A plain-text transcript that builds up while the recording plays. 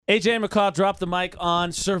AJ and McCall dropped the mic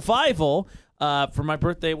on survival. For my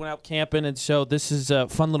birthday, went out camping, and so this is a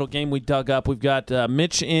fun little game we dug up. We've got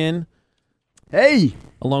Mitch in. Hey.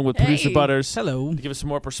 Along with producer Butterz. Hello. To give us some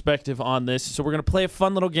more perspective on this. So we're going to play a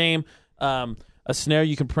fun little game, a scenario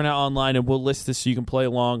you can print out online, and we'll list this so you can play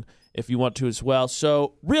along if you want to as well.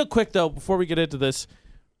 So real quick, though, before we get into this,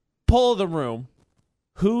 poll of the room.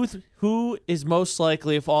 Who is most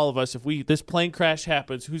likely, if all of us, if this plane crash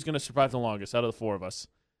happens, who's going to survive the longest out of the four of us?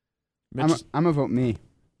 I'm going to vote me.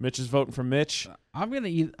 Mitch is voting for Mitch. I'm going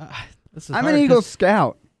to I'm an Eagle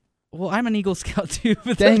Scout. Well, I'm an Eagle Scout too,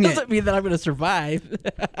 but Dang that doesn't mean that I'm going to survive.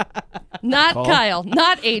 Not Kyle,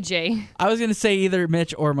 not AJ. I was going to say either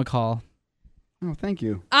Mitch or McCall. Oh, thank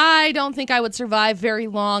you. I don't think I would survive very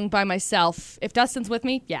long by myself. If Dustin's with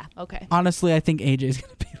me, yeah, okay. Honestly, I think AJ's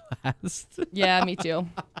going to be last. Yeah, me too.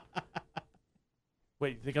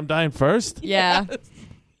 Wait, you think I'm dying first? Yeah.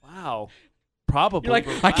 Wow. Probably. You're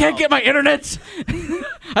like, I can't get my internet.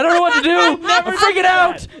 I don't know what to do. I'm freaking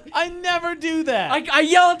out. I never do that. I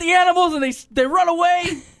yell at the animals and they run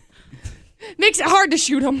away. Makes it hard to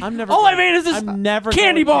shoot them. All I mean is this I'm never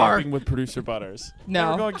candy going bar camping with producer Butterz. No.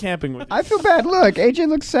 Never going camping with you. I feel bad. Look, AJ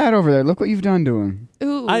looks sad over there. Look what you've done to him.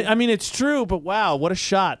 Ooh. I mean, it's true, but wow, what a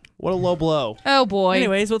shot. What a low blow. Oh, boy.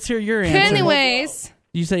 Anyways, let's hear your answer. Anyways.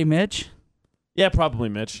 You say Mitch? Yeah, probably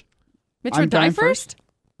Mitch. Mitch I'm would die dying first?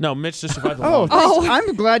 No, Mitch just survived the Oh, longest.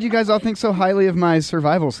 I'm glad you guys all think so highly of my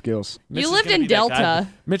survival skills. Mitch You is lived gonna in be that guy. Delta.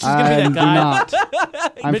 Mitch is going to be that guy. not.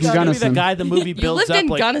 I'm Mitch from is going to be that Gunnison. guy the movie You builds lived up in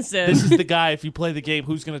like, Gunnison. this is the guy, if you play the game,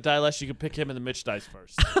 who's going to die last, you can pick him and then Mitch dies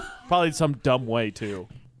first. Probably some dumb way, too.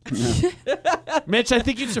 Mitch, I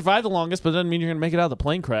think you'd survive the longest, but it doesn't mean you're going to make it out of the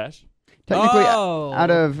plane crash. Technically, Oh.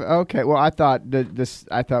 okay. Well, I thought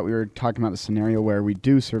I thought we were talking about the scenario where we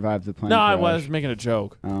do survive the plane No, crash. I was making a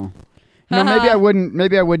joke. Oh. No, maybe I wouldn't.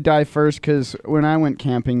 Maybe I would die first because when I went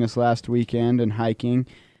camping this last weekend and hiking,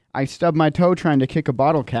 I stubbed my toe trying to kick a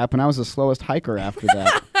bottle cap, and I was the slowest hiker after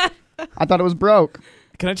that. I thought it was broke.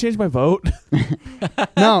 Can I change my vote?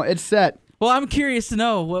 No, it's set. Well, I'm curious to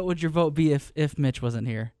know, what would your vote be if Mitch wasn't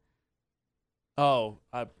here? Oh,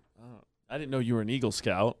 I didn't know you were an Eagle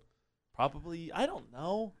Scout. Probably, I don't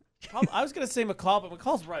know. I was going to say McCall, but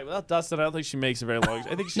McCall's right. Without Dustin, I don't think she makes it very long.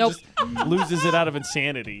 I think she just loses it out of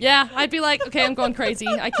insanity. Yeah, I'd be like, okay, I'm going crazy.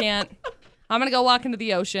 I can't. I'm going to go walk into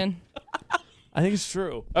the ocean. I think it's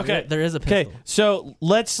true. Okay. There is a pistol. Okay, so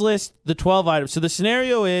let's list the 12 items. So the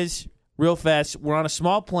scenario is, real fast, we're on a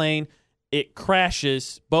small plane. It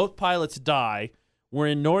crashes. Both pilots die. We're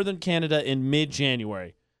in northern Canada in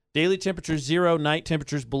mid-January. Daily temperature 0, night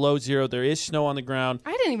temperatures below 0. There is snow on the ground.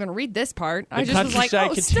 I didn't even read this part. I The just was like,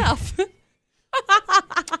 countryside stuff.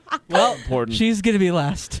 Well, Important. she's going to be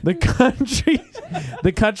last.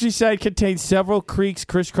 The countryside contains several creeks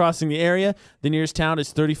crisscrossing the area. The nearest town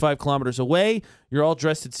is 35 kilometers away. You're all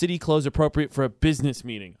dressed in city clothes appropriate for a business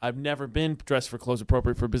meeting. I've never been dressed for clothes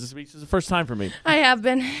appropriate for a business meeting. This is the first time for me. I have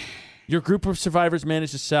been. Your group of survivors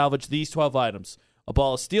managed to salvage these 12 items: a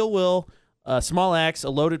ball of steel wool, a small axe, a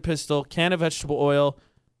loaded pistol, can of vegetable oil,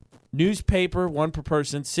 newspaper, one per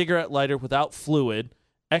person, cigarette lighter without fluid,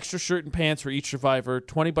 extra shirt and pants for each survivor,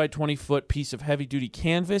 20 by 20 foot piece of heavy-duty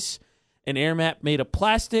canvas, an air map made of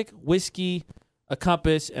plastic, whiskey, a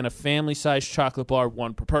compass, and a family-sized chocolate bar,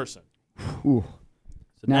 one per person. Ooh.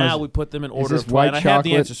 So Now now is- we put them in order this of white and I have the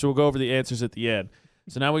chocolate? answers, so we'll go over the answers at the end.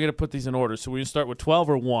 So now we're going to put these in order. So we're going to start with 12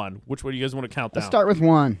 or 1. Which one do you guys want to count down? Let's start with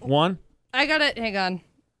 1. 1? I got it. Hang on.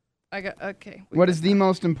 Okay. What is the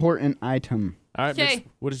most important item? All right, Okay. Mitch,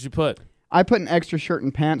 what did you put? I put an extra shirt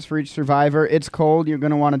and pants for each survivor. It's cold. You're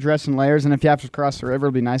going to want to dress in layers, and if you have to cross the river,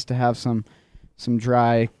 it'll be nice to have some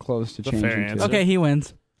dry clothes to The change fair into. answer. Okay, he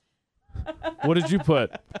wins. What did you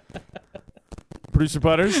put? Producer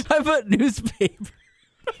Butterz? I put newspaper.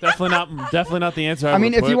 Definitely not the answer. I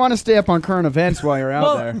mean, if you want to stay up on current events while you're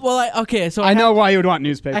out there. So I know why you would want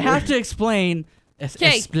newspaper. I have to explain.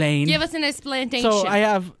 Explain. Give us an explanation. So I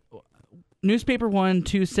have newspaper 1,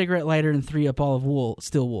 2 cigarette lighter, and 3 a ball of wool,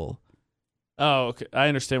 steel wool. Oh, okay. I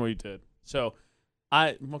understand what you did. So,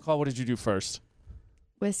 McCall, what did you do first?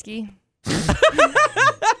 Whiskey.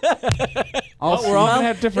 We're all gonna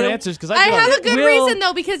have different answers because I have a good reason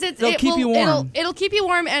though because it'll keep you warm. It'll keep you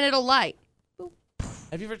warm and it'll light.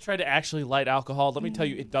 Have you ever tried to actually light alcohol? Let me tell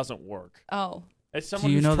you, it doesn't work. Oh. As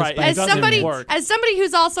someone you who's know the tried, it spice? doesn't work. As somebody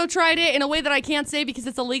who's also tried it in a way that I can't say because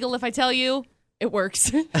it's illegal if I tell you, it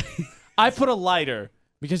works. I put a lighter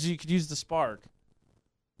because you could use the spark.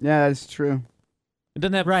 Yeah, that's true. It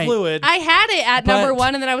doesn't have Right. fluid. I had it at But- number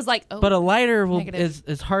 1 and then I was like, oh. But a lighter Negative.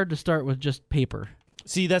 is hard to start with just paper.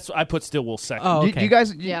 See, I put steel wool second. Oh, Do okay. you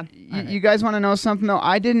guys, Yeah. you guys want to know something though?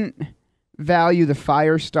 I didn't value the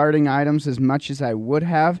fire starting items as much as I would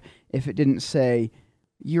have if it didn't say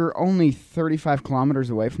you're only 35 kilometers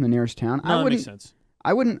away from the nearest town. No, that makes sense.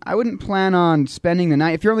 I wouldn't plan on spending the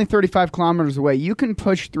night. If you're only 35 kilometers away, you can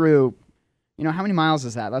push through. You know, how many miles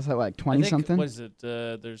is that? That's like 20 something. What is it?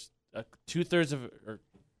 There's 2/3 of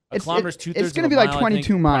a kilometer's 2/3. It's going to be like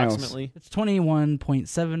 22 miles. Approximately. It's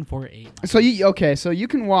 21.748. So you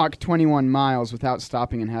can walk 21 miles without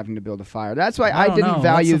stopping and having to build a fire. That's why I didn't know.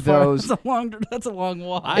 value That's a far- those. That's a long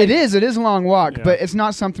walk. It is a long walk, Yeah. but it's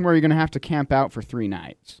not something where you're going to have to camp out for 3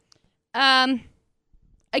 nights.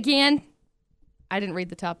 Again, I didn't read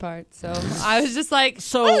the top part, so I was just like,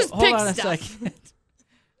 So I'll just hold pick on stuff. a second.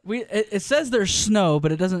 It says there's snow,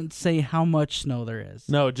 but it doesn't say how much snow there is.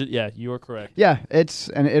 No, yeah, you are correct. Yeah,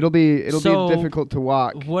 it'll be So, difficult to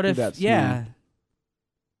walk. What through if? that snow. Yeah.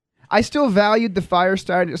 I still valued the fire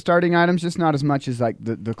starting items, just not as much as like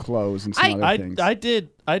the clothes and some other things. I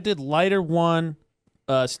did lighter 1,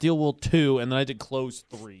 steel wool 2, and then I did clothes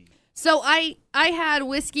 3. So I had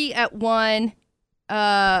whiskey at 1,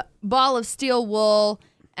 ball of steel wool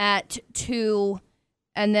at 2,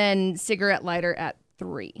 and then cigarette lighter at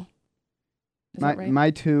 3. Is that right? My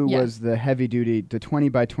 2 Yeah. was the heavy duty, the 20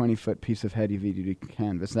 by 20 foot piece of heavy duty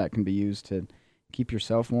canvas that can be used to keep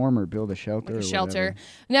yourself warm or build a shelter. Like a or shelter. whatever.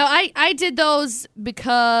 No, I did those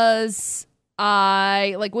because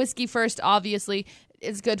I like whiskey first. Obviously,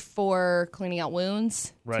 it's good for cleaning out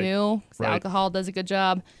wounds too. 'Cause the alcohol does a good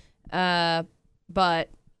job. But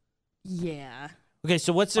yeah. Okay,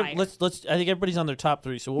 so let's I think everybody's on their top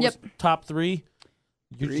 3. So what was top 3?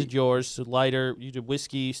 You did yours. So lighter. You did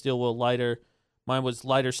whiskey, steel wool, lighter. Mine was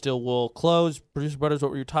lighter, steel wool, clothes. Producer Butters, what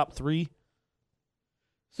were your top 3?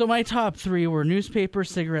 So my top 3 were newspaper,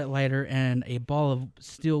 cigarette lighter, and a ball of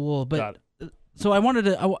steel wool. Got But so I wanted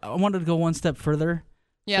to go one step further.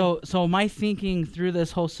 Yeah. So my thinking through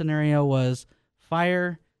this whole scenario was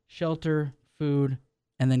fire, shelter, food,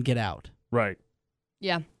 and then get out. Right.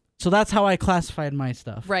 Yeah. So that's how I classified my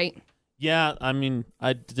stuff. Right. Yeah, I mean,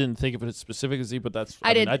 I didn't think of it as specifically, but that's.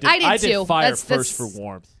 I did I did too. fire That's first for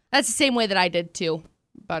warmth. That's the same way that I did too,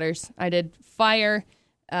 Butters. I did fire,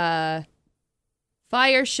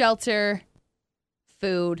 shelter,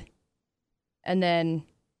 food, and then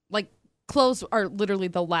like clothes are literally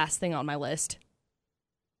the last thing on my list.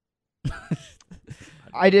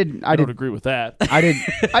 I don't agree with that. I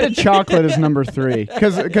did chocolate as number 3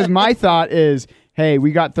 because my thought is, hey,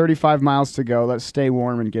 we got 35 miles to go. Let's stay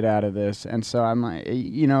warm and get out of this. And so I'm like,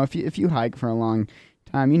 if you hike for a long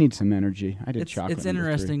time, you need some energy. I did chocolate. It's number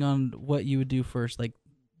 3. interesting on what you would do first, like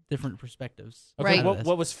different perspectives. Okay, Right.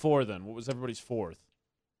 what was 4 then? What was everybody's 4th?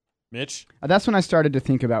 Mitch? That's when I started to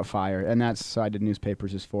think about fire, and so I did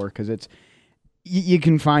newspapers as 4 because it's you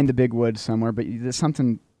can find the big woods somewhere, but there's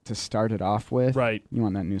something to start it off with. Right. You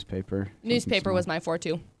want that newspaper. Newspaper was my 4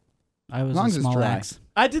 too. I was As long a as it's small dry. axe.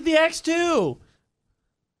 I did the axe too.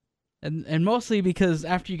 And mostly because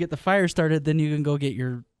after you get the fire started, then you can go get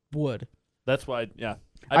your wood. That's why, yeah.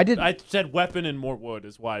 I said weapon and more wood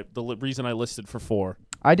is why the reason I listed for 4.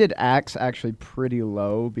 I did axe actually pretty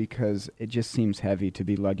low because it just seems heavy to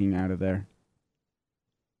be lugging out of there.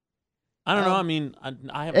 I don't know. I mean,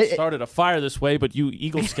 I haven't started a fire this way, but you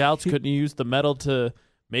Eagle Scouts couldn't you use the metal to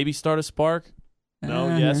maybe start a spark?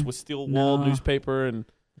 No, yes, with steel wool, No. newspaper, and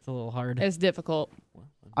It's a little hard. It's difficult.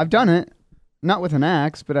 I've done it. Not with an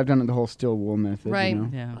axe, but I've done it the whole steel wool method. Right. You know?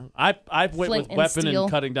 Yeah. I went Flint with and weapon steel.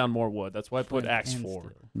 and cutting down more wood. That's why I put Flint axe and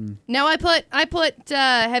 4. steel. No, I put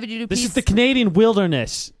heavy duty This piece. is the Canadian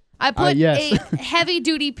wilderness. I put yes. a heavy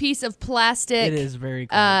duty piece of plastic. It is very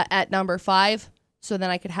cool. at number 5, so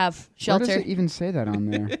then I could have Where shelter. does it even say that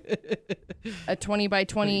on there? A 20 by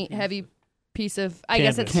 20 heavy piece of. I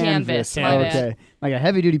guess it's Canvas. canvas. My bad. Okay, like a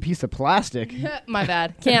heavy dudy piece of plastic. My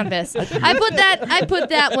bad. Canvas. I put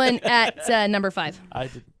that one at number 5. I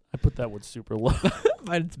put that one super low.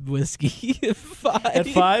 Mine's whiskey. 5. At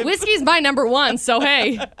 5? Whiskey's my number 1, so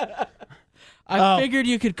hey. I figured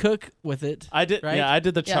you could cook with it. I did. Right? Yeah, I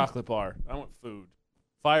did the Yeah. chocolate bar. I went food.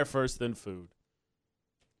 Fire first, then food.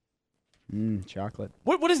 Chocolate.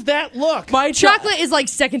 What does that look? My Chocolate is like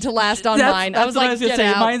second to last on mine. I was what like, I was gonna get say.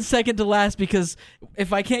 out. Mine's second to last because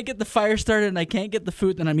if I can't get the fire started and I can't get the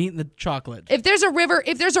food, then I'm eating the chocolate. If there's a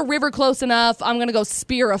river close enough, I'm gonna go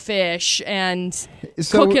spear a fish and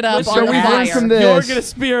So, cook it up so on the we've learned fire. from You're this. gonna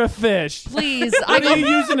spear a fish. Please, What are you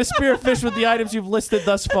using to spear a fish with the items you've listed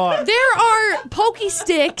thus far? There are pokey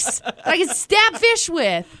sticks that I can stab fish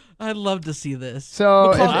with. I'd love to see this.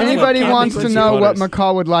 So McCall, if anybody wants to know what Butterz.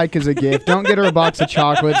 McCall would like as a gift, don't get her a box of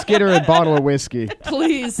chocolates. Get her a bottle of whiskey.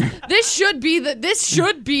 Please. This should be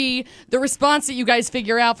the response that you guys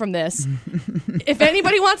figure out from this. If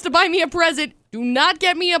anybody wants to buy me a present, do not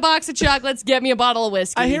get me a box of chocolates. Get me a bottle of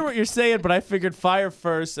whiskey. I hear what you're saying, but I figured fire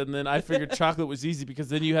first, and then I figured chocolate was easy because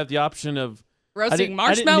then you have the option of roasting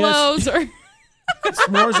marshmallows or.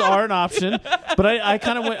 s'mores are an option, but I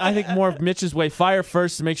kind of went. I think more of Mitch's way: fire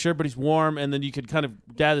first to make sure everybody's warm, and then you could kind of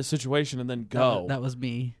gather the situation and then go. That was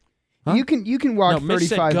me. Huh? You can walk No, Mitch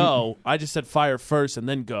 35. said go. I just said fire first and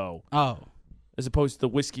then go, Oh. as opposed to the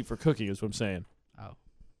whiskey for cooking. Is what I'm saying. Oh.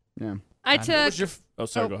 Yeah. I What took. was your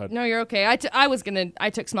sorry, go ahead. No, you're okay. I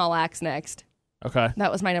took small axe next. Okay.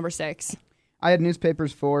 That was my number 6. I had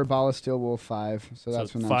newspapers 4, ball of steel wool 5. So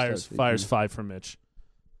that's when fire's I fire's 5 for Mitch.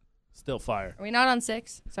 Still fire. Are we not on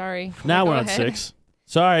 6? Sorry. Now Go we're on ahead. 6.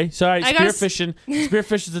 Sorry. I got a Spearfishing.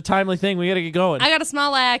 Spearfishing's a timely thing. We got to get going. I got a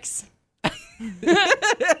small axe.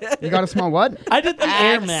 You got a small what? I did the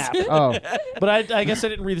air Axe. map, Oh, but I guess I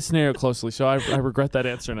didn't read the scenario closely, so I regret that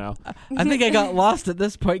answer now. I think I got lost at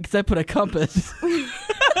this point because I put a compass.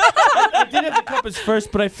 I did have the compass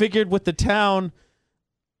first, but I figured with the town.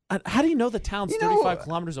 How do you know the town's 35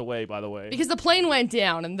 kilometers away? By the way, Because the plane went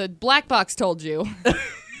down and the black box told you.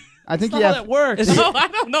 I think that's you not how have. that works. No, I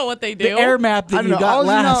don't know what they do. The air map I that don't you know. got All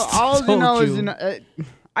last. you know told is you.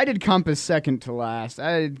 I did compass second to last.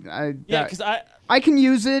 Yeah, because I can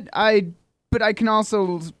use it. But I can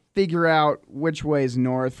also figure out which way is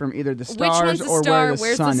north from either the stars one's the or star, where the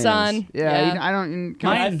where's the sun sun. is. Yeah, Yeah. I don't.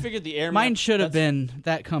 I figured the air. Mine map, should have that's- been,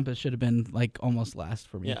 that compass should have been like almost last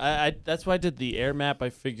for me. Yeah, I that's why I did the air map. I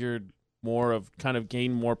figured more of kind of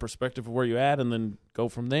gain more perspective of where you at, and then go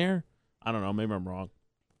from there. I don't know. Maybe I'm wrong.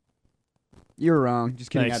 You're wrong.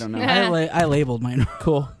 Just kidding. Thanks. I don't know. I labeled mine.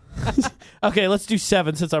 Cool. Okay, let's do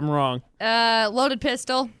 7 since I'm wrong. Loaded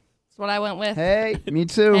pistol. That's what I went with. Hey, me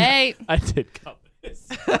too. Hey, I did compass.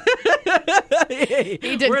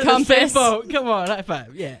 he did We're in the same compass. boat. Come on, high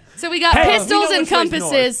five. Yeah. So we got Hey, pistols we know and which way's north.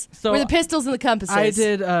 compasses. So We're the pistols and the compasses. I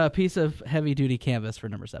did a piece of heavy duty canvas for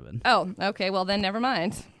number 7. Oh, okay. Well, then never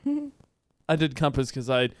mind. I did compass because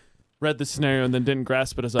I read the scenario and then didn't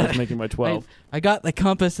grasp it as I was making my 12. I got the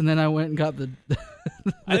compass and then I went and got the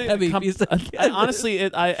I think heavy com- piece of honestly,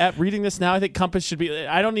 at reading this now, I think compass should be.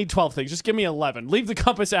 I don't need 12 things. Just give me 11. Leave the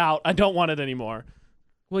compass out. I don't want it anymore.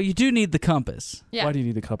 Well, you do need the compass. Yeah. Why do you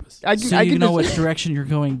need the compass? So you know which direction you're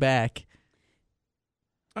going back.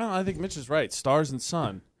 I think Mitch is right. Stars and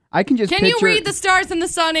sun. I can just Can picture. you read the stars and the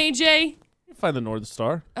sun, AJ? You find the North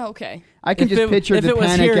Star. Okay. I can If just it- picture if the it was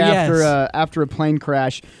panic here, after yes. after a plane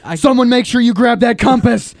crash. I- Someone make sure you grab that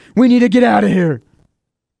compass. We need to get out of here.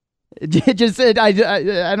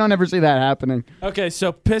 I don't ever see that happening. Okay,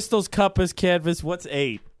 so pistols, compass, canvas. What's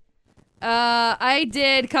 8? I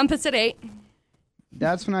did compass at 8.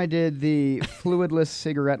 That's when I did the fluidless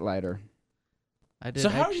cigarette lighter. I did. So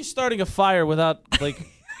how are you starting a fire without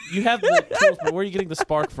you have the tools, but where are you getting the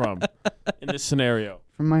spark from in this scenario?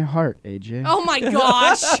 From my heart, AJ. Oh my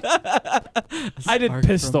gosh. I did Spark from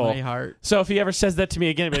pistol. my heart. So if he ever says that to me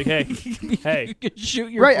again, I'd be like, hey, You can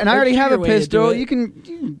shoot your Right, and I already have a way to do pistol. it. You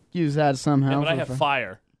can use that somehow. yeah, but I for have fun.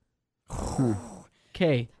 fire.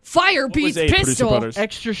 Okay, Fire What was beats 8, Producer pistol. Butters?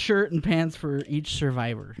 extra shirt and pants for each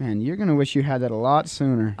survivor. Man, you're gonna wish you had that a lot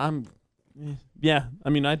sooner. Yeah. I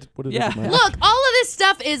mean, I put it. Yeah. in my- Look, all of this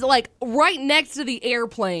stuff is like right next to the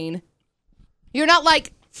airplane. You're not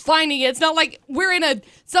like finding it. It's not like we're in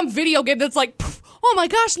some video game that's like, oh my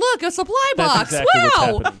gosh, look, a supply That's box. exactly what's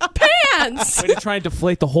Wow, happening. pants. Way to try and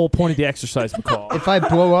deflate the whole point of the exercise, McCall. If I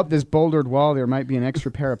blow up this bouldered wall, there might be an extra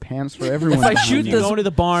pair of pants for everyone. If I behind shoot me. You this go into the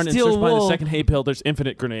barn and steel search behind the wool. second hay bale, there's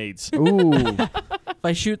infinite grenades. Ooh, If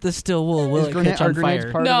I shoot the steel wool, will it catch are on grenades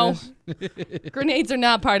fire? part No. of this? Grenades are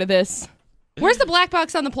not part of this. Where's the black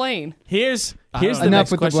box on the plane? Here's don't the know. Enough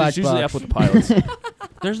next with the question. black It's usually box. up with the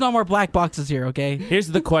pilots. There's no more black boxes here, okay? Here's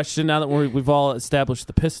the question. Now that we've all established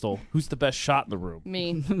the pistol, who's the best shot in the room?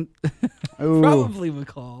 Me. Ooh. Probably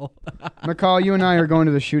McCall. McCall, you and I are going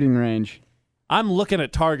to the shooting range. I'm looking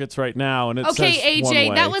at targets right now, and it Okay, says one AJ,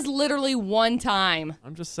 way. that was literally one time.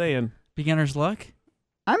 I'm just saying. Beginner's luck?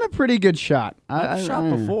 I'm a pretty good shot. I've shot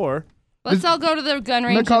before. Let's all go to the gun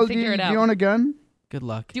range McCall, and do figure it you out. own a gun? Good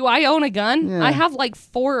luck. Do I own a gun? Yeah. I have like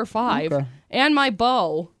 4 or 5. Okay. And my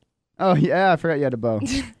bow. Oh yeah, I forgot you had a bow.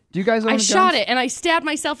 Do you guys own I a shot gun? it and I stabbed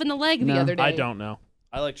myself in the leg the No. other day. I don't know.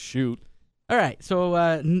 I like shoot. All right.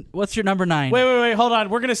 So what's your number 9? Wait. Hold on.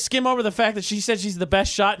 We're going to skim over the fact that she said she's the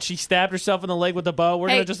best shot and she stabbed herself in the leg with the bow. We're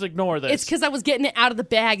going to just ignore this. It's because I was getting it out of the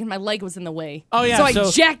bag and my leg was in the way. Oh, yeah. So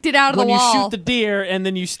I jacked it out of the wall. When you shoot the deer and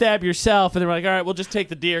then you stab yourself, and they're like, all right, we'll just take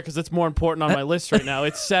the deer because it's more important on my list right now.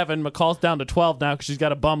 It's 7. McCall's down to 12 now because she's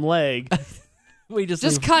got a bum leg. We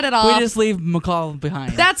just cut it off. We just leave McCall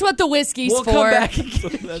behind. That's what the whiskey's for. Come back.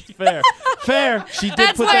 That's fair. Fair. She did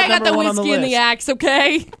That's put why that I got the number 1 on whiskey and the axe,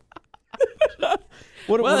 okay?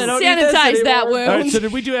 Well, they don't need this sanitize that anymore. wound. All right, so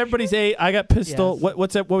did we do everybody's 8? I got pistol. Yes.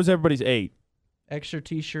 What was everybody's 8? Extra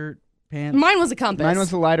T-shirt, pants. Mine was a compass. Mine was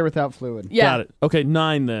the lighter without fluid. Yeah. Got it. Okay,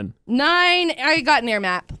 9 then. 9, I got an air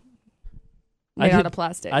map. Made out of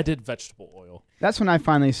plastic. I did vegetable oil. That's when I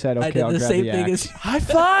finally said, okay, I did I'll the grab same the thing axe. as. High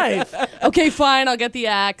five. Okay, fine, I'll get the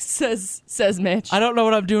axe, says Mitch. I don't know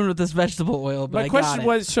what I'm doing with this vegetable oil, but My question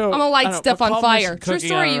was, so I'm gonna light I don't know, stuff on McCall fire. was True cooking,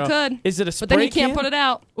 story, I you don't know. could. Is it a spray But then you can't can? put it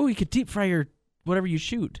out. Oh, you could deep fry your whatever you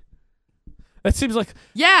shoot. That seems like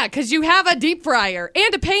Yeah, because you have a deep fryer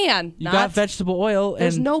and a pan. You got vegetable oil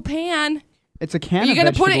There's and no pan. It's a can Are you of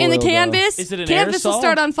gonna put it in the vegetable oil, though. canvas? Is it an Canvas will aerosol?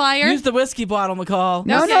 start on fire. use the whiskey bottle, McCall.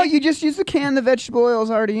 No, Okay. you just use the can the vegetable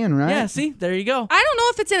oil's already in, right? Yeah, see, there you go. I don't know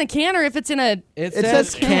if it's in a can or if it's in a It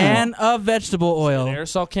says says can. can of vegetable an oil.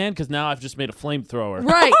 aerosol can because now I've just made a flamethrower.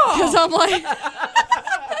 right. Because I'm like,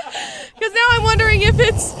 because now I'm wondering if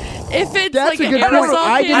it's That's like a an good aerosol point.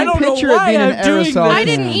 I can. didn't don't know picture it why being an I'm doing aerosol this. I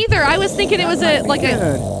didn't can. either. I was thinking it was Good.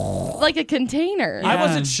 like a container. Yeah. I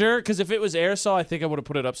wasn't sure because if it was aerosol, I think I would have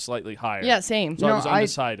put it up slightly higher. Yeah, same. So I No, was I-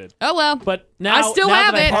 undecided. Oh well. But now I still now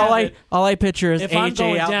have that it. I have All I picture is if I'm AJ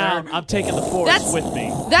going out down, there. I'm taking the forest That's- with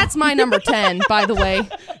me. That's my number 10, by the way.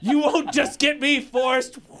 You won't just get me,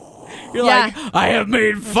 Forrest. You're Yeah. like, I have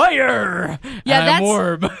made fire. Yeah, and I'm that's-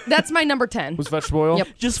 warm. That's my number 10. Was vegetable oil? Yep.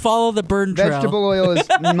 Just follow the burn trail. Vegetable oil is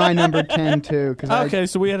my number 10, too. Okay,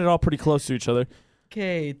 so we had it all pretty close to each other.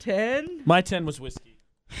 Okay, 10. My 10 was whiskey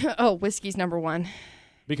Oh, whiskey's number 1.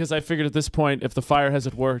 because I figured at this point, if the fire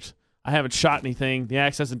hasn't worked, I haven't shot anything, the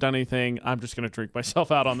axe hasn't done anything, I'm just going to drink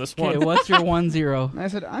myself out on this Okay, one. what's your 1-0? I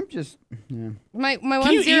said, I'm just... Yeah. My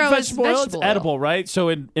Can you 1-0 eat is vegetable oil? It's vegetable oil. edible, right? So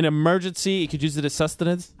in emergency, you could use it as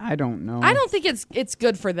sustenance? I don't know. I don't think it's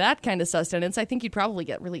good for that kind of sustenance. I think you'd probably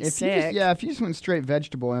get really If you sick. just, if you just went straight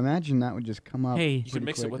vegetable, I imagine that would just come up. Hey. You could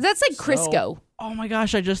mix it with That's like snow. Crisco. Oh my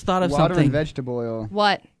gosh, I just thought of water and something. vegetable oil.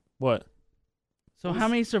 What? What? So how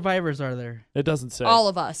many survivors are there? It doesn't say. All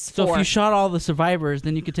of us. So 4. if you shot all the survivors,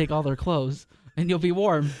 then you could take all their clothes and you'll be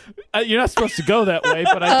warm. You're not supposed to go that way,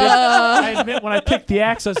 but I did. I admit when I picked the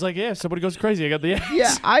axe, I was like, yeah, if somebody goes crazy, I got the axe.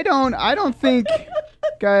 Yeah, I don't think,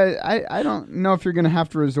 guys, I don't know if you're going to have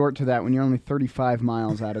to resort to that when you're only 35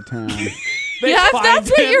 miles out of town. They Yeah, if find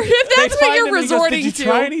that's what him. you're- if They that's what find you're him and he goes, resorting Did you to."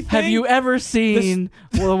 try anything? Have you ever seen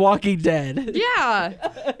The Walking Dead? Yeah.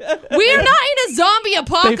 We are not in a zombie They find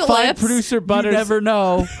apocalypse. producer You Butterz. never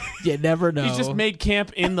know. You never know. He's just made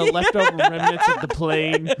camp in the leftover remnants of the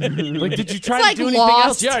plane. Like, did you try It's to like do anything Lost.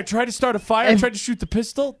 else? Yeah, I tried to start a fire. I tried to shoot the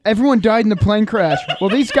pistol. Everyone died in the plane crash.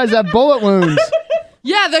 Well, these guys have bullet wounds.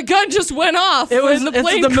 Yeah, the gun just went off. It was when the it's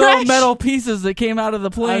plane the crashed. metal pieces that came out of the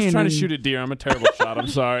plane. I was trying to and- shoot a deer. I'm a terrible shot. I'm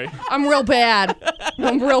sorry. I'm real bad.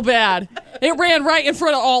 I'm real bad. It ran right in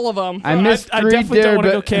front of all of them. I missed I 3 definitely don't deer, want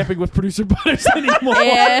to go but camping with producer Butterz anymore.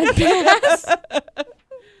 And pass.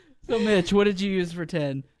 So Mitch, what did you use for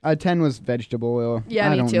 10? 10 was vegetable oil. Yeah,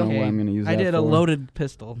 I me don't too. know Okay. what I'm going to use I that did a for. loaded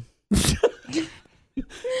pistol.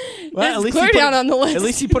 Well, It's clear down on the list. At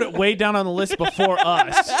least he put it way down on the list before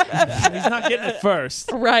us. He's not getting it first.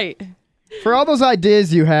 Right. For all those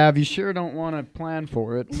ideas you have, you sure don't want to plan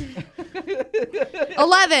for it.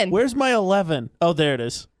 11. Where's my 11? Oh, there it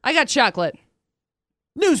is. I got chocolate.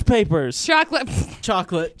 Newspapers. Chocolate.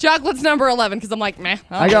 Chocolate. Chocolate's number 11 because I'm like, meh.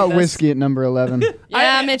 I got whiskey at number 11.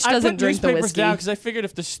 Yeah, Mitch I doesn't put drink the newspapers whiskey. down because I figured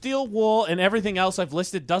if the steel wool and everything else I've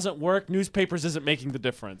listed doesn't work, newspapers isn't making the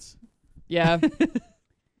difference. Yeah.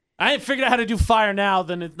 I ain't figured out how to do fire now,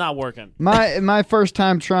 then it's not working. My first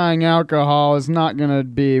time trying alcohol is not going to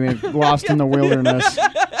be lost in the wilderness.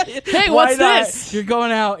 Hey, Why what's not? this? You're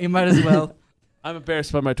going out. You might as well. I'm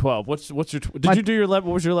embarrassed by my 12. What's your? Did you do your 11?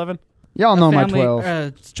 What was your 11? Y'all know my Family, 12.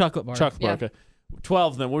 it's chocolate bar. Chocolate bar. Yeah. Okay.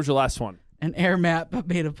 12 then. What was your last one? An air map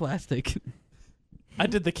made of plastic. I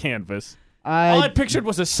did the canvas. All I pictured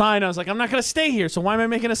was a sign. I was like, I'm not going to stay here, so why am I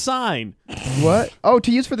making a sign? What? Oh,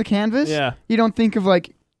 to use for the canvas? Yeah. You don't think of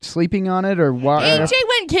like sleeping on it or what? AJ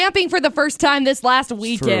went camping for the first time this last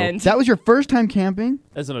weekend. That was your first time camping?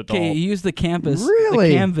 As an adult. Okay, you use the campus. Really?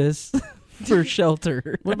 The canvas for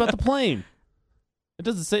shelter. What about the plane? It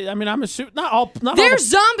doesn't say. I mean, I'm assuming not all. There's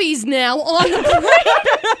zombies now on the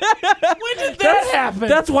plane. When did that happen?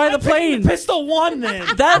 That's why the plane. Pistol won then.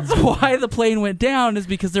 That's why the plane went down, is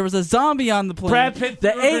because there was a zombie on the plane. Brad Pitt threw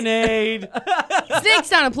a grenade.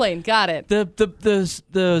 Snakes on a plane. Got it.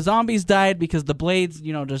 The zombies died because the blades,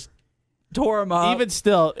 just tore them up. Even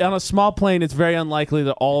still, on a small plane, it's very unlikely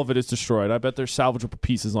that all of it is destroyed. I bet there's salvageable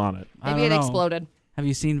pieces on it. Maybe it exploded. Have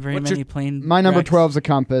you seen many plane? My number wrecks? 12 is a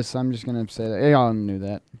compass. I'm just gonna say that. Y'all knew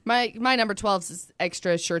that. My number 12 is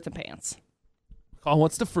extra shirts and pants. McCall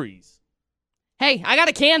wants to freeze. Hey, I got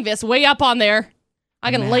a canvas way up on there.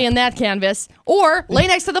 I can lay in that canvas or lay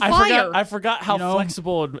next to the fire. I forgot how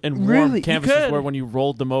flexible and warm Really? canvases were when you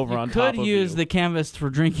rolled them over on top of you. Could use the canvas for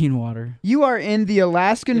drinking water. You are in the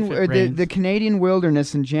Alaskan, If it rains. the Canadian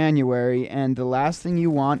wilderness in January, and the last thing you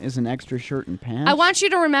want is an extra shirt and pants. I want you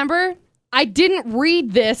to remember, I didn't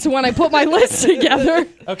read this when I put my list together.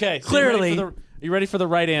 Okay, so Clearly. Are you ready for the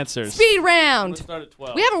right answers? Speed round. Let's start at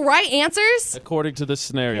 12. We have right answers? According to this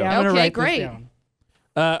scenario. Yeah, I'm gonna Okay, write this great. down.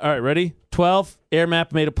 All right, ready? 12, air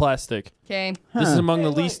map made of plastic. Okay. This is among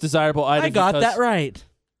the least desirable items. I got because- that right.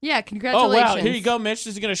 Yeah, Oh, congratulations. wow. Here you go, Mitch.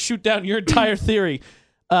 This is going to shoot down your entire theory.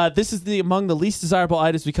 This is among the least desirable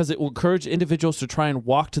items because it will encourage individuals to try and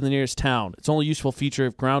walk to the nearest town. Its only useful feature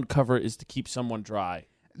if ground cover is to keep someone dry.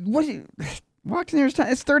 What? Walk to the nearest town.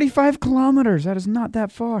 It's 35 kilometers. That is not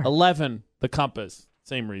that far. 11, the compass.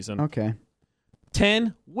 Same reason. Okay.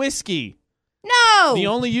 10, whiskey. No! The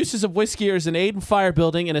only uses of whiskey are as an aid in fire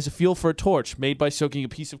building and as a fuel for a torch, made by soaking a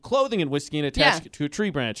piece of clothing in whiskey and attaching it to a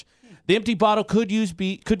tree branch. The empty bottle could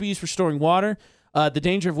be used for storing water. The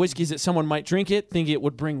danger of whiskey is that someone might drink it, thinking it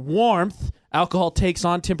would bring warmth. Alcohol takes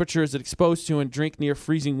on temperature as it's exposed to, and drink near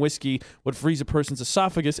freezing whiskey would freeze a person's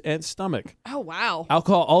esophagus and stomach. Oh, wow.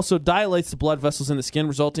 Alcohol also dilates the blood vessels in the skin,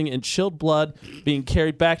 resulting in chilled blood being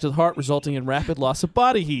carried back to the heart, resulting in rapid loss of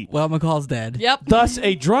body heat. Well, McCall's dead. Yep. Thus,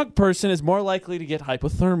 a drunk person is more likely to get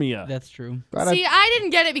hypothermia. That's true. See, I didn't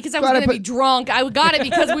get it because I was going to be drunk. I got it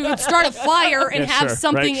because we would start a fire and Yeah, have sure,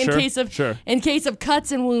 something right, in case of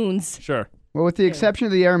cuts and wounds. Sure. Well, with the exception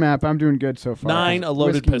of the air map, I'm doing good so far. 9, a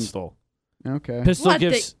loaded Whiskey- pistol. Okay. Pistol What the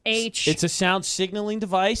gives H? It's a sound signaling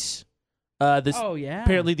device. This Oh, yeah.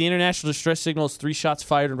 apparently the international distress signal is 3 shots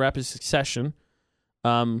fired in rapid succession.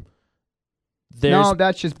 There's No,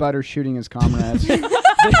 that's just Butterz shooting his comrades.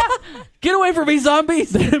 Get away from me, zombies!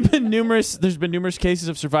 there's been numerous cases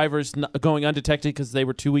of survivors going undetected because they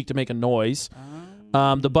were too weak to make a noise.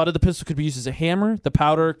 The butt of the pistol could be used as a hammer. The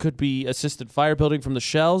powder could be assisted fire building from the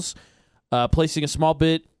shells. Placing a small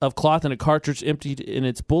bit of cloth in a cartridge emptied in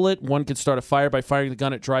its bullet, one could start a fire by firing the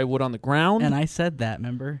gun at dry wood on the ground. And I said that,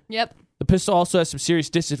 remember? Yep. The pistol also has some serious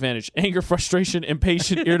disadvantage. Anger, frustration,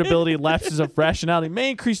 impatience, irritability, and lapses of rationality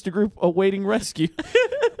may increase the group awaiting rescue.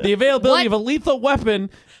 The availability of a lethal weapon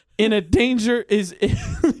is a danger to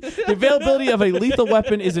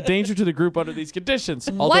the group under these conditions.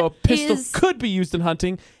 Although a pistol could be used in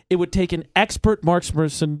hunting, it would take an expert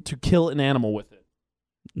marksman to kill an animal with it.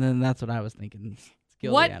 Then that's what I was thinking.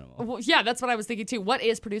 Kill the animal. Well, yeah, that's what I was thinking too. What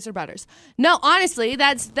is producer Butterz? No, honestly,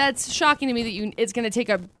 that's shocking to me that it's going to take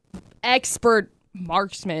a expert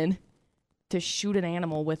marksman to shoot an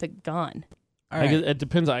animal with a gun. All right. It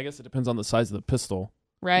depends. I guess it depends on the size of the pistol.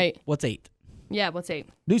 Right. What's 8? Yeah. What's 8?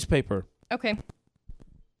 Newspaper. Okay.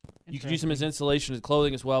 You could use them as insulation as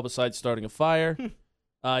clothing as well, besides starting a fire.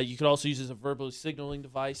 You could also use it as a verbally signaling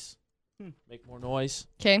device. Make more noise.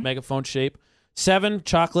 Okay. Megaphone shape. 7,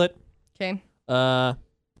 chocolate. Okay.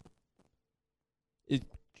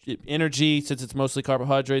 Energy, since it's mostly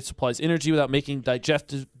carbohydrates, supplies energy without making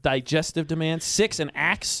digestive demands. 6, an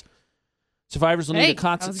axe. Survivors will need a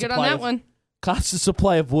constant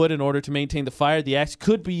supply of wood in order to maintain the fire. The axe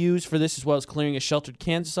could be used for this as well as clearing a sheltered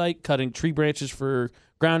campsite, cutting tree branches for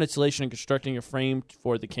ground insulation, and constructing a frame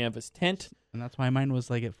for the canvas tent. And that's why mine was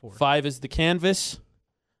like at 4. 5 is the canvas.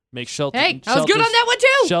 Make shelter. Hey, I was good on that one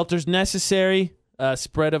too. Shelters necessary.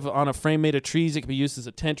 Spread on a frame made of trees. It can be used as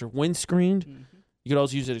a tent or windscreened. You could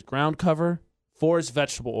also use it as ground cover. 4 is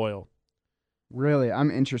vegetable oil. Really?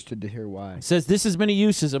 I'm interested to hear why. It says this has many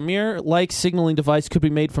uses. A mirror-like signaling device could be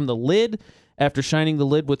made from the lid after shining the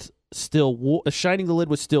lid with still wool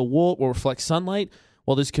or reflect sunlight.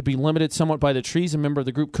 While this could be limited somewhat by the trees, a member of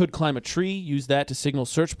the group could climb a tree, use that to signal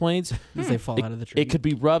search planes. As they fall out of the tree. It could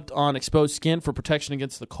be rubbed on exposed skin for protection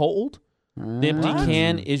against the cold. The empty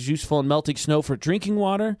can is useful in melting snow for drinking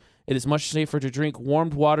water. It is much safer to drink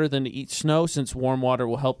warmed water than to eat snow, since warm water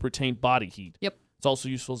will help retain body heat. Yep. It's also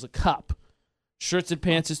useful as a cup. Shirts and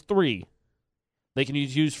pants is 3. They can be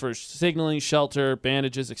used for signaling, shelter,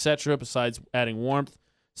 bandages, etc., besides adding warmth.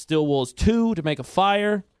 Steel wool is 2, to make a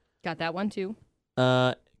fire. Got that one too.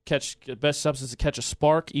 Best substance to catch a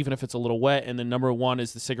spark, even if it's a little wet. And then number 1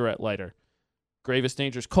 is the cigarette lighter. Gravest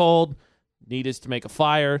danger is cold. Need is to make a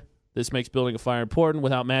fire. This makes building a fire important.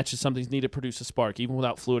 Without matches, something's needed to produce a spark. Even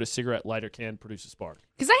without fluid, a cigarette lighter can produce a spark.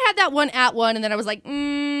 Because I had that one at 1, and then I was like,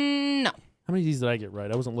 no. How many of these did I get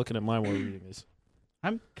right? I wasn't looking at mine while reading this.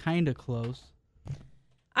 I'm kind of close.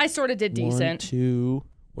 I sort of did decent. 1, 2.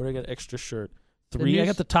 Where did I get extra shirt? 3. I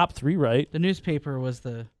got the top 3 right. The newspaper was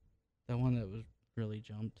the one that was really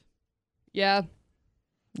jumped. Yeah.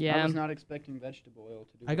 I was not expecting vegetable oil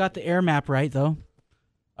to do I got the air map right, though.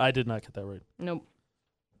 I did not get that right. Nope.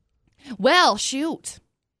 Well, shoot.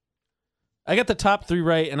 I got the top 3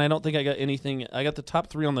 right, and I don't think I got anything. I got the top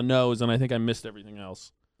 3 on the nose, and I think I missed everything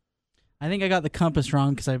else. I think I got the compass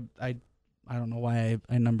wrong because I don't know why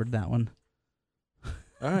I numbered that one.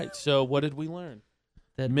 All right, so what did we learn?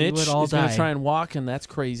 That Mitch we would all is going die. to try and walk, and that's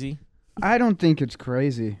crazy. I don't think it's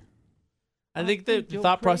crazy. I think the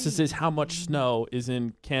thought process is how much snow is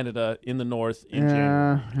in Canada in the north in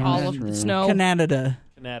January. All of the snow. Canada.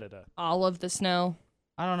 All of the snow.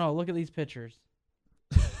 I don't know. Look at these pictures.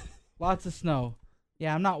 Lots of snow.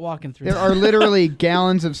 Yeah, I'm not walking through. There are literally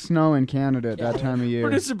gallons of snow in Canada at that time of year.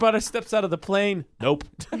 Producer Butterz steps out of the plane. Nope.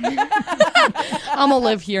 I'm going to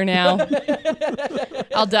live here now.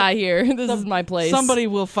 I'll die here. This is my place. Somebody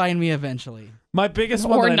will find me eventually. My biggest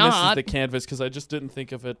one Or that I missed is not. the canvas because I just didn't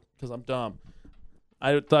think of it because I'm dumb.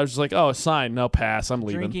 I thought I was just like, oh, a sign. No, pass. I'm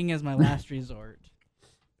leaving. Drinking is my last resort.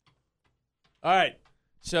 All right.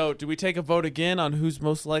 So, do we take a vote again on who's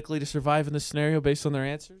most likely to survive in this scenario based on their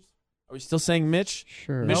answers? Are we still saying Mitch?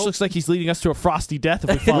 Sure. Mitch looks like he's leading us to a frosty death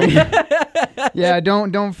if we follow him. Yeah,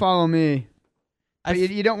 don't follow me. But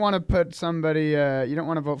you don't want to put somebody. You don't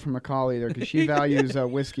want to vote for McCall either because she values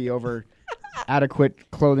whiskey over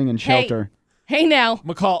adequate clothing and shelter. Hey now.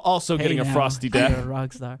 McCall also getting a frosty death. You're a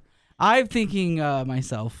rock star. I'm thinking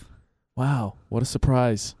myself. Wow, what a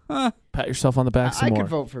surprise. Huh. Pat yourself on the back some I more. could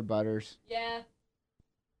vote for Butterz.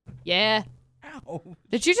 Yeah. Ow.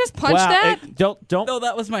 Did you just punch wow, that? don't. No,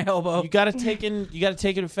 that was my elbow. You got to take in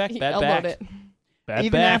effect. He Bad elbowed back. it. Bad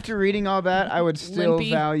Even back. after reading all that, I would still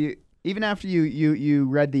Limpy. value. Even after you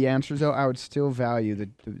read the answers, though, I would still value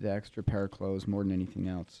the extra pair of clothes more than anything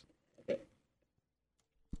else.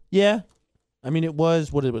 Yeah. I mean, it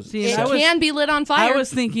was what it was. See, It I was- can be lit on fire. I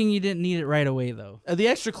was thinking you didn't need it right away, though. The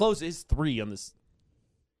extra clothes is 3 on this.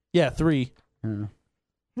 Yeah, 3.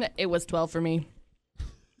 It was 12 for me.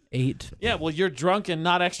 8. Yeah, well, you're drunk and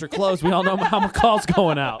not extra clothes. We all know how McCall's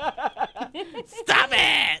going out. Stop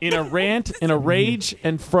it! In a rant, in a rage,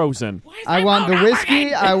 and frozen. I want the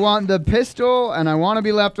whiskey, I want the pistol, and I want to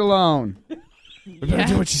be left alone. We better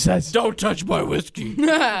do what she says. Don't touch my whiskey.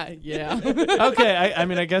 Yeah. Okay, I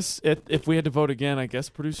mean, I guess if we had to vote again, I guess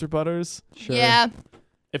producer Butterz. Sure. Yeah.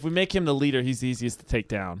 If we make him the leader, he's the easiest to take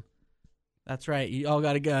down. That's right. You all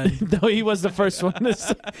got a gun. No, he was the first one to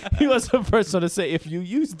say, if you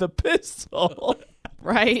use the pistol.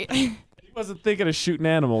 Right. He wasn't thinking of shooting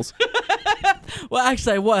animals. Well,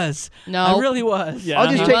 actually, I was. No. I really was. Yeah. I'll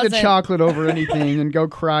just He take the wasn't. chocolate over anything and go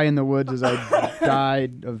cry in the woods as I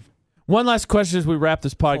died of. One last question as we wrap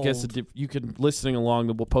this podcast. Cold. If you can listening along,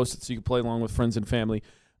 that we'll post it so you can play along with friends and family.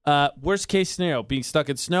 Worst case scenario, being stuck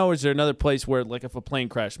in snow, or is there another place where, like if a plane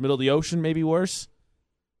crashed, middle of the ocean, maybe worse?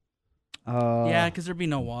 Yeah, because there'd be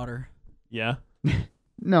no water. Yeah.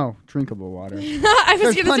 No, drinkable water. I was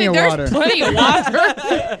There's going to plenty say of there's water. plenty of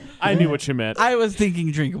water. I knew what you meant. I was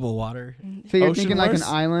thinking drinkable water. So you're Ocean thinking like worse?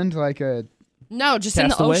 an island, like a No, just in the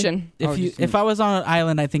Castaway? ocean. Oh, just If I was on an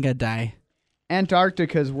island, I think I'd die.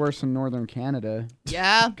 Antarctica's worse than northern Canada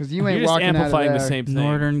Yeah. because you You're ain't just walking out of amplifying there. the same thing.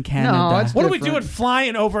 Northern Canada. No, it's What are we different. doing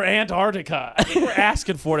flying over Antarctica? I think we're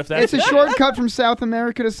asking for it if that's It's a shortcut from South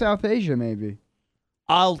America to South Asia, maybe.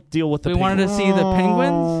 I'll deal with the We wanted to see the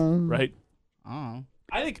penguins. Right. Oh.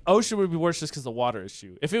 I think ocean would be worse just because of the water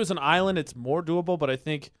issue. If it was an island, it's more doable, but I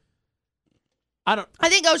think I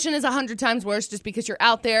think ocean is 100 times worse just because you're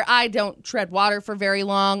out there. I don't tread water for very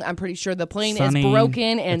long. I'm pretty sure the plane Sunny. is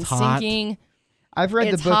broken and It's hot. sinking. I've read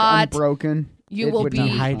It's the book hot. Unbroken. You It will would be not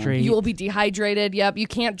fun. Dehydrated. You will be dehydrated. Yep. You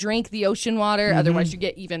can't drink the ocean water. Otherwise, you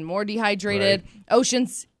get even more dehydrated.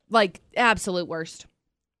 Ocean's like absolute worst.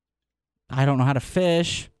 I don't know how to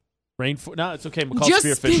fish No, it's okay. McCall's Just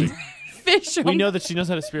spearfishing. fish. We know that she knows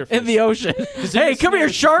how to spearfish. in the ocean. Hey, come here,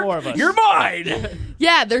 there's shark! 4 of us. You're mine.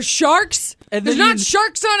 Yeah, there's sharks. And There's then not you-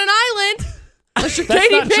 sharks on an island. Unless you're That's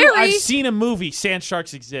Katy not true. Perry. I've seen a movie. Sand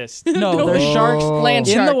sharks exist. No, there's sharks Land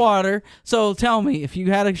in shark. the water. So tell me, if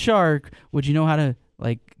you had a shark, would you know how to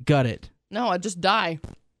like gut it? No, I'd just die.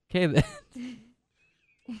 Okay, then.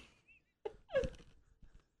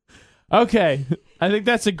 Okay. I think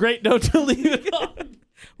that's a great note to leave it on.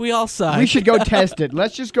 We all suck. We should go test it.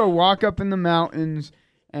 Let's just go walk up in the mountains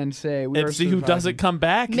and say we are And see who doesn't come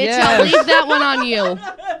back. Mitch, Yes. I'll leave that one on you.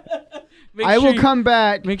 I will come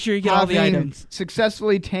back. Make sure you get all the having items.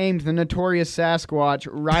 successfully tamed the notorious Sasquatch,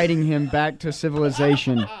 riding him back to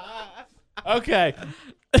civilization. Okay.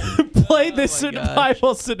 Play this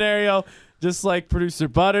survival scenario just like producer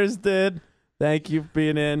Butterz did. Thank you for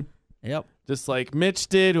being in. Yep. Just like Mitch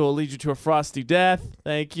did, who will lead you to a frosty death.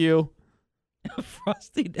 Thank you.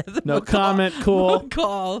 Frosty death. No comment. Cool.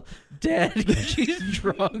 McCall dead. She's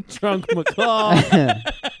drunk. Drunk McCall.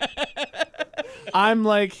 I'm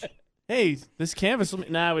like, hey, this canvas.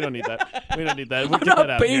 Nah, we don't need that. We don't need that. We'll get that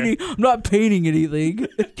out of here. I'm not painting anything.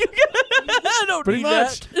 I don't Pretty need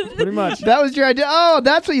much. that. Pretty much. That was your idea. Oh,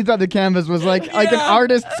 that's what you thought the canvas was like an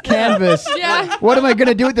artist's canvas. Yeah. What am I going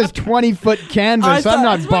to do with this 20-foot canvas? I'm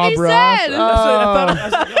not That's what Bob he Ross. said. That's what I thought. I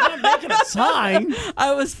was like, I'm not making a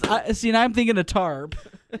sign. I'm thinking a tarp.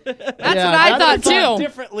 That's what I thought too.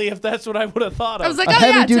 Differently, if that's what I would have thought of. I was like, A oh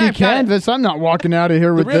yeah, heavy-duty got it. canvas. I'm not walking out of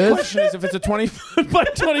here The with real this. question is, if it's a 20-foot by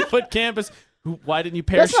 20-foot canvas, why didn't you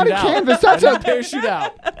That's parachute not a out? canvas. That's Why didn't a you parachute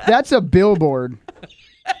out. that's a billboard.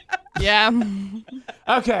 Yeah.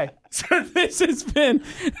 Okay, so this has been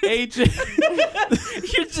AJ.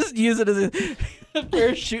 You just use it as a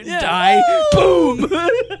parachute and die. Boom.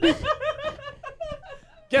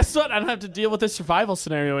 Guess what? I don't have to deal with this survival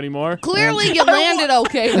scenario anymore. Clearly, you landed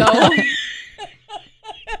okay though.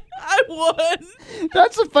 I won.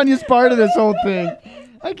 That's the funniest part of this whole thing.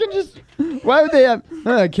 I can just. Why would they have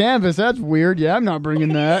a canvas? That's weird. Yeah, I'm not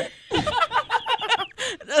bringing that.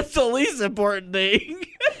 That's the least important thing.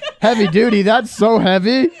 Heavy duty. That's so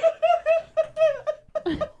heavy.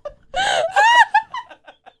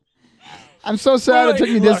 I'm so sad it took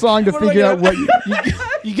me this long to figure out what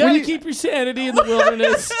You gotta keep your sanity in the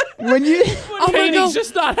wilderness. when you Painting's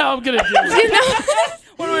just not how I'm gonna do it.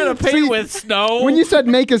 What are we gonna paint with? Snow. when you said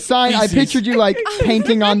make a sign, I Jesus. pictured you like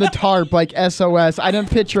painting on the tarp, like SOS. I didn't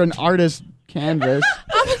picture an artist canvas.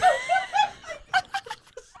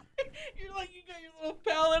 You're like, you got your little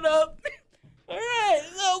palette up. All right,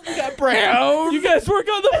 so we got brown. You guys work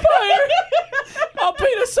on the fire. I'll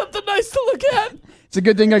paint us something nice to look at. It's a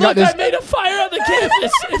good thing I got Look, this. I made a fire on the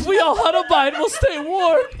canvas. If we all huddle by it, we'll stay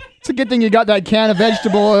warm. It's a good thing you got that can of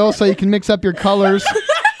vegetable oil so you can mix up your colors.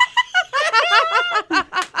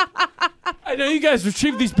 I know you guys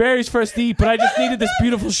retrieved these berries for us to eat, but I just needed this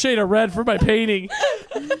beautiful shade of red for my painting.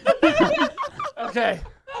 Okay.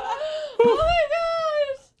 Oh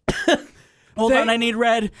my gosh. Hold on, I need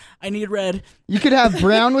red. You could have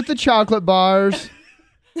brown with the chocolate bars,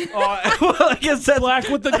 Well, I guess that's Black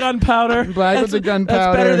with the gunpowder. black with the gunpowder.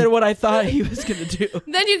 That's better than what I thought he was gonna do.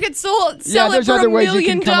 Then you could sell yeah, it there's for other $1 ways you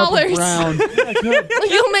million. can come up with brown.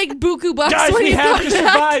 You'll make buku bucks Guys, when we you have come to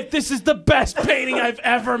back. survive. This is the best painting I've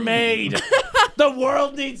ever made. The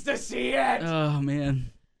world needs to see it. Oh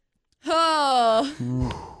man.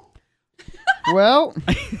 Oh. Well,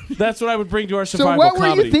 That's what I would bring to our so survival what were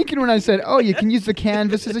comedy. you thinking when I said, "Oh, you can use the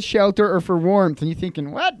canvas as a shelter or for warmth"? And you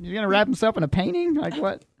thinking, "What? You're gonna wrap himself in a painting? Like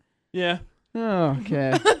what?" Yeah. Oh,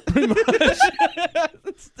 okay.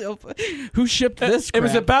 Still, who shipped this? It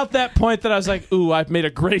was crap? about that point that I was like, ooh, I've made a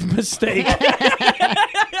grave mistake.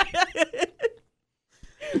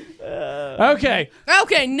 Okay.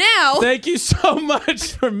 Okay, now. Thank you so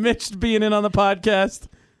much for Mitch being in on the podcast.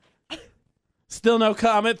 Still no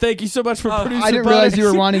comment. Thank you so much for producing. I didn't realize you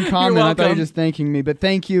were Butterz. wanting comment. I thought you were welcome. just thanking me, but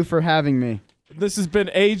thank you for having me. This has been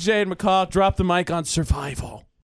AJ and McCall. Drop the mic on survival.